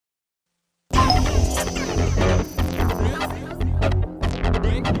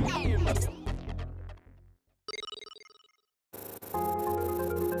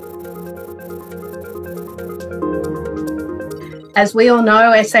As we all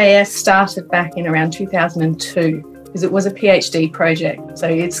know, SAS started back in around 2002 because it was a PhD project. So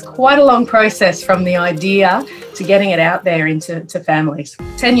it's quite a long process from the idea to getting it out there into families.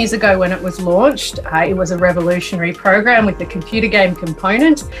 10 years ago when it was launched, it was a revolutionary program with the computer game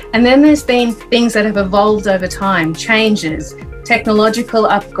component. And then there's been things that have evolved over time, changes, technological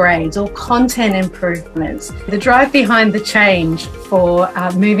upgrades or content improvements. The drive behind the change for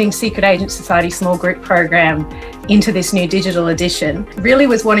moving Secret Agent Society small group program into this new digital edition really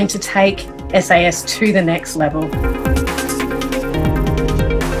was wanting to take SAS to the next level.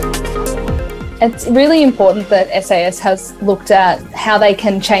 It's really important that SAS has looked at how they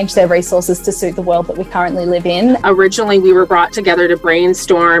can change their resources to suit the world that we currently live in. Originally, we were brought together to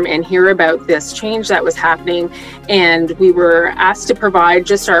brainstorm and hear about this change that was happening, and we were asked to provide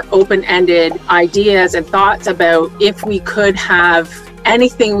just our open-ended ideas and thoughts about if we could have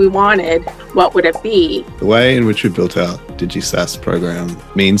anything we wanted, what would it be? The way in which we built our SAS program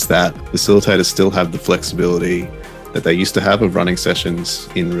means that facilitators still have the flexibility that they used to have of running sessions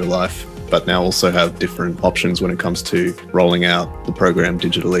in real life, but now also have different options when it comes to rolling out the program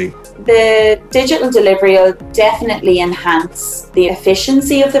digitally. The digital delivery will definitely enhance the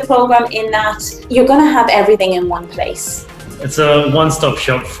efficiency of the program in that you're going to have everything in one place. It's a one-stop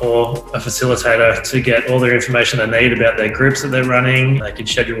shop for a facilitator to get all their information they need about their groups that they're running. They can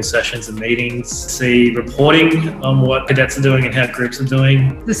schedule sessions and meetings, see reporting on what cadets are doing and how groups are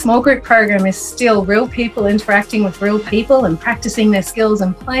doing. The small group program is still real people interacting with real people and practicing their skills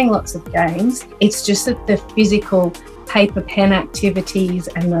and playing lots of games. It's just that the physical paper pen activities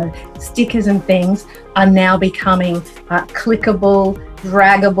and the stickers and things are now becoming clickable,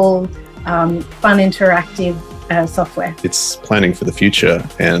 draggable, fun interactive software. It's planning for the future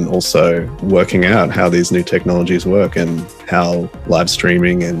and also working out how these new technologies work and how live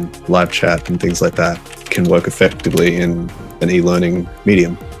streaming and live chat and things like that can work effectively in an e-learning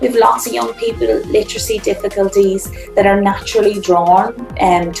medium. We have lots of young people with literacy difficulties that are naturally drawn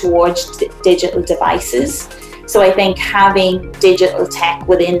towards digital devices. So I think having digital tech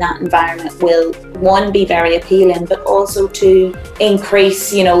within that environment will, one, be very appealing, but also to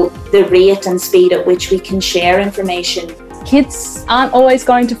increase, the rate and speed at which we can share information. Kids aren't always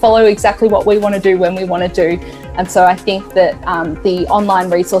going to follow exactly what we want to do when we want to do. And so I think that the online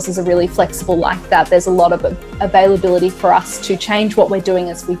resources are really flexible like that. There's a lot of availability for us to change what we're doing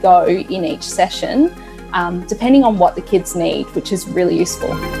as we go in each session, depending on what the kids need, which is really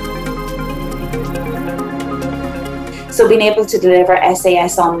useful. So being able to deliver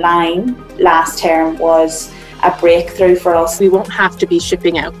SAS online last term was a breakthrough for us. We won't have to be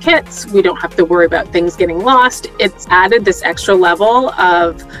shipping out kits. We don't have to worry about things getting lost. It's added this extra level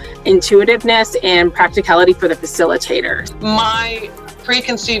of intuitiveness and practicality for the facilitator. My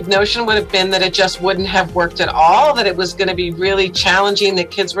preconceived notion would have been that it just wouldn't have worked at all, that it was going to be really challenging, that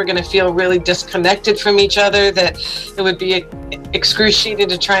kids were going to feel really disconnected from each other, that it would be excruciating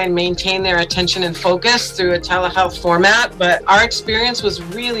to try and maintain their attention and focus through a telehealth format. But our experience was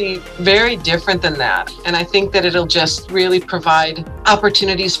really very different than that. And I think that it'll just really provide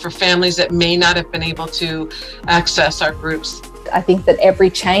opportunities for families that may not have been able to access our groups. I think that every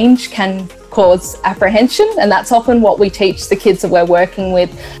change can cause apprehension, and that's often what we teach the kids that we're working with.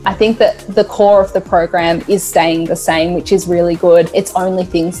 I think that the core of the program is staying the same, which is really good. It's only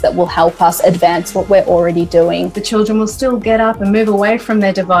things that will help us advance what we're already doing. The children will still get up and move away from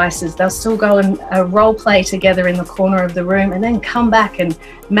their devices. They'll still go and role play together in the corner of the room and then come back, and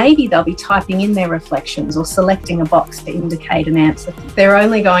maybe they'll be typing in their reflections or selecting a box to indicate an answer. They're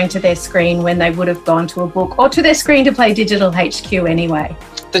only going to their screen when they would have gone to a book or to their screen to play Digital HQ anyway.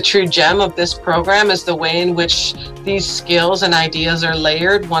 The true gem of this program is the way in which these skills and ideas are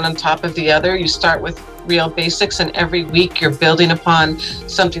layered one on top of the other. You start with real basics, and every week you're building upon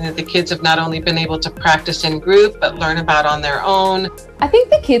something that the kids have not only been able to practice in group, but learn about on their own. I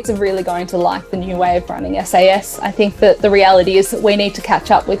think the kids are really going to like the new way of running SAS. I think that the reality is that we need to catch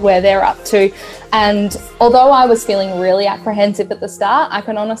up with where they're up to. And although I was feeling really apprehensive at the start, I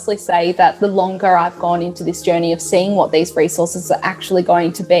can honestly say that the longer I've gone into this journey of seeing what these resources are actually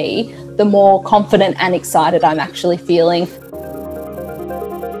going to be, the more confident and excited I'm actually feeling.